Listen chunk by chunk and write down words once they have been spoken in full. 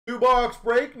Box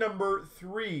break number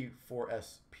 3 for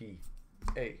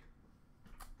SPA.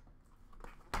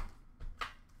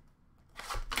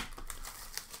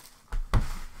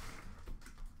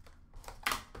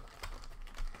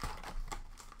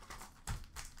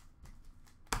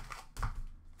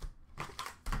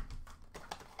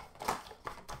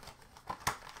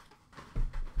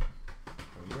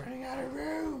 I'm running out of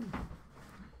room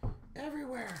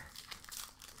everywhere.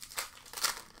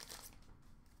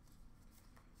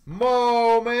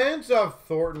 Moments of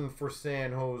Thornton for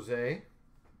San Jose.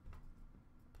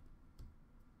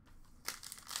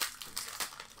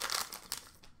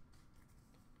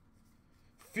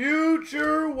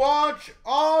 Future Watch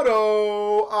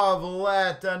Auto of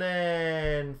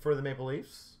Lehtonen for the Maple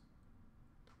Leafs.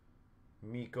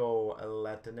 Mikko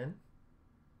Lehtonen.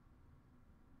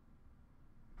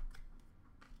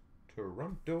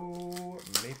 Toronto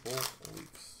Maple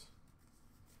Leafs.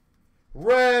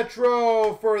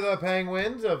 Retro for the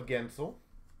Penguins of Gensel.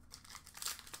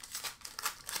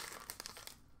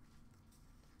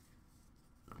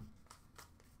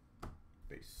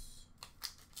 Base.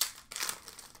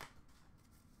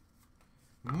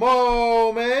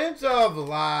 Moment of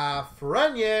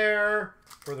Lafreniere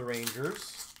for the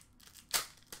Rangers.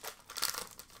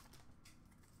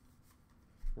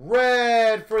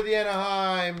 Red for the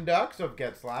Anaheim Ducks of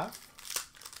Getzlaf.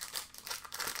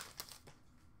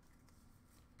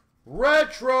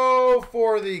 Retro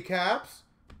for the Caps,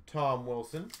 Tom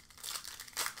Wilson.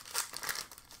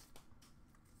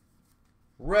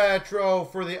 Retro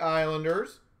for the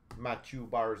Islanders, Mathieu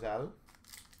Barzal.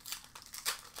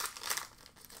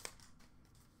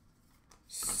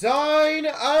 Sign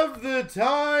of the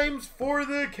Times for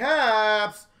the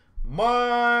Caps,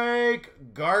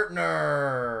 Mike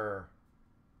Gartner.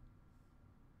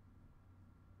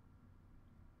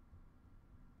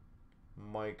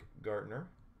 Mike Gartner.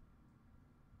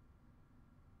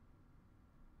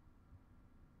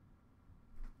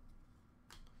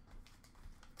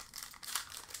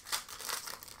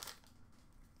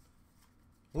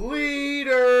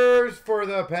 Leaders for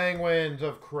the Penguins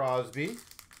of Crosby.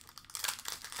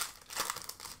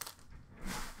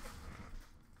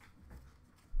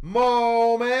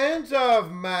 Moment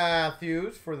of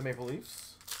Matthews for the Maple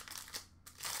Leafs.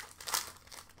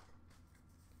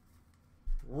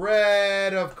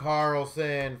 Red of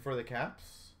Carlson for the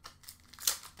Caps.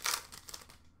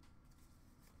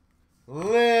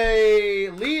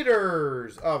 Leaders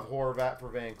of Horvat for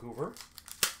Vancouver.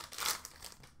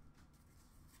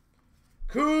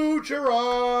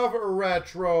 Kucherov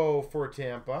retro for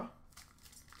Tampa.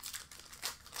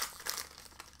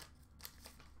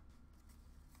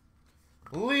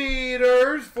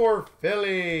 Leaders for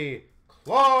Philly,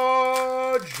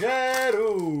 Claude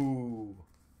Giroux.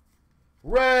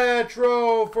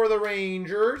 Retro for the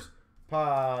Rangers,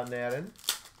 Panarin.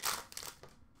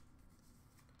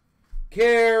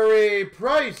 Carey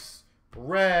Price,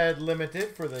 red limited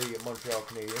for the Montreal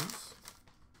Canadiens.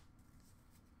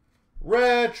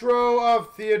 Retro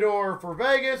of Theodore for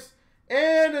Vegas.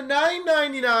 And a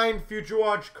 $9.99 Future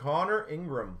Watch Connor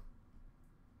Ingram.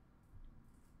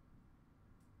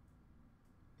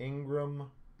 Ingram,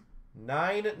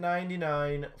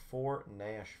 $9.99 for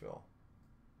Nashville.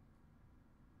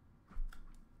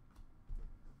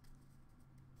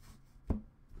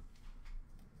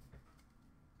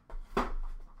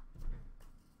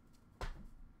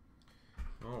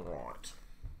 All right.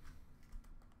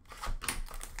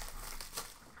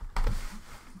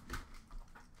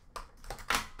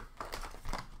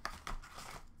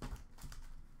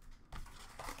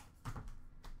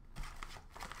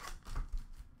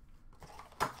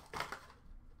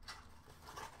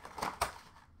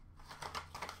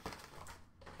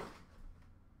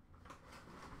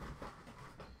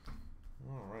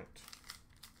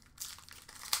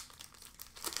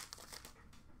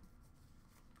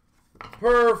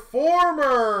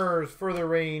 Performers for the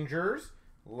Rangers,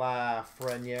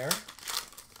 Lafreniere.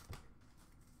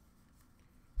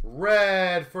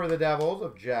 Red for the Devils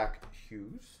of Jack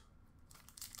Hughes.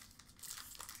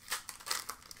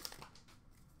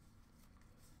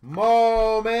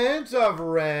 Moment of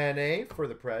Rene for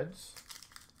the Preds.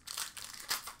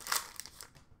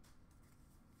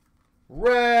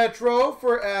 Retro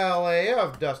for LA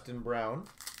of Dustin Brown.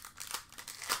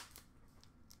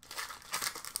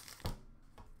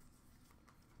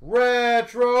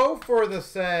 Retro for the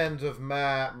Sens of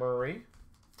Matt Murray.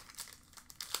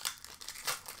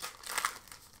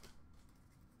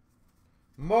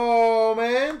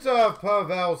 Moment of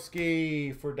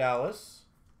Pavelski for Dallas.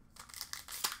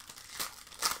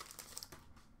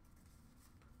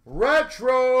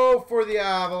 Retro for the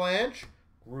Avalanche,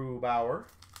 Grubauer.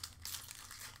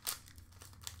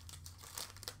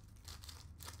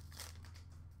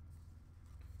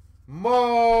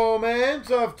 Moments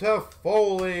of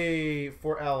Toffoli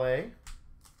for LA.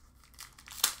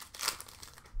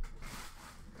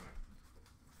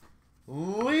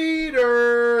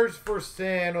 Leaders for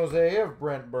San Jose of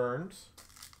Brent Burns.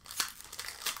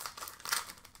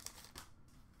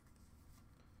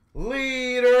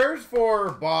 Leaders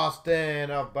for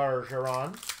Boston of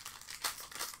Bergeron.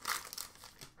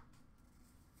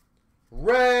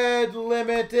 Red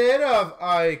Limited of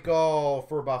Eichel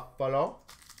for Buffalo.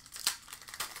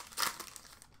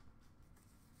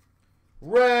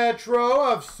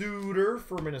 Retro of Suter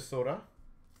for Minnesota.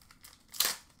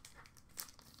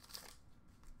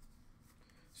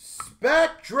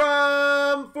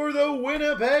 Spectrum for the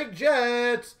Winnipeg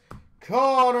Jets,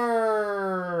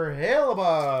 Connor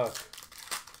Hellebuyck.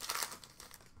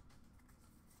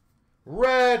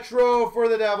 Retro for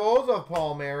the Devils of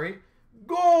Palmieri.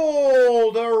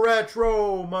 Gold, a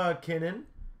retro McKinnon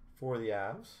for the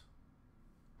Avs.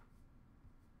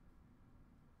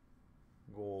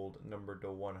 Gold numbered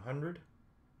to 100.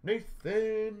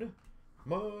 Nathan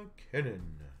McKinnon.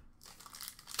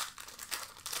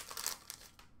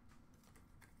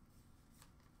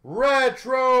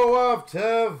 Retro of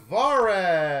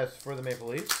Tavares for the Maple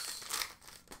Leafs.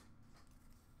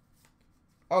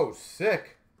 Oh,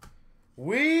 sick.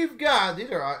 We've got,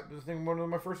 these are, I think one of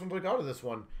my first ones I got of this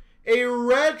one. A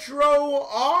retro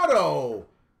auto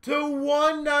to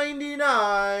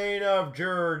 199 of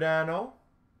Giordano.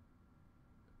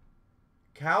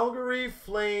 Calgary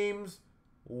Flames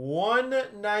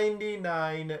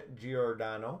 199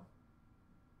 Giordano.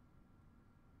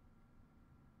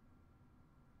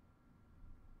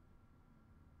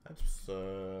 That's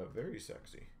very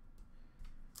sexy.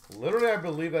 Literally, I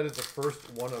believe that is the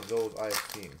first one of those I've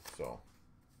seen. So,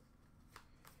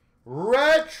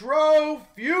 retro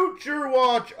Future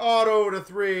Watch auto to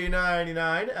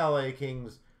 399. LA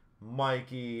Kings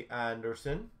Mikey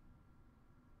Anderson.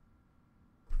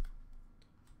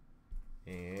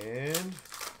 And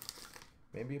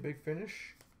maybe a big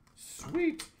finish.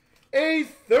 Sweet. A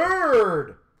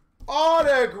third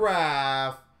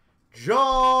autograph.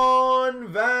 John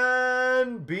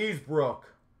Van Beesbrook.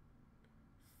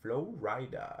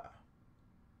 Florida.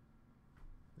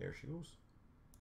 There she goes.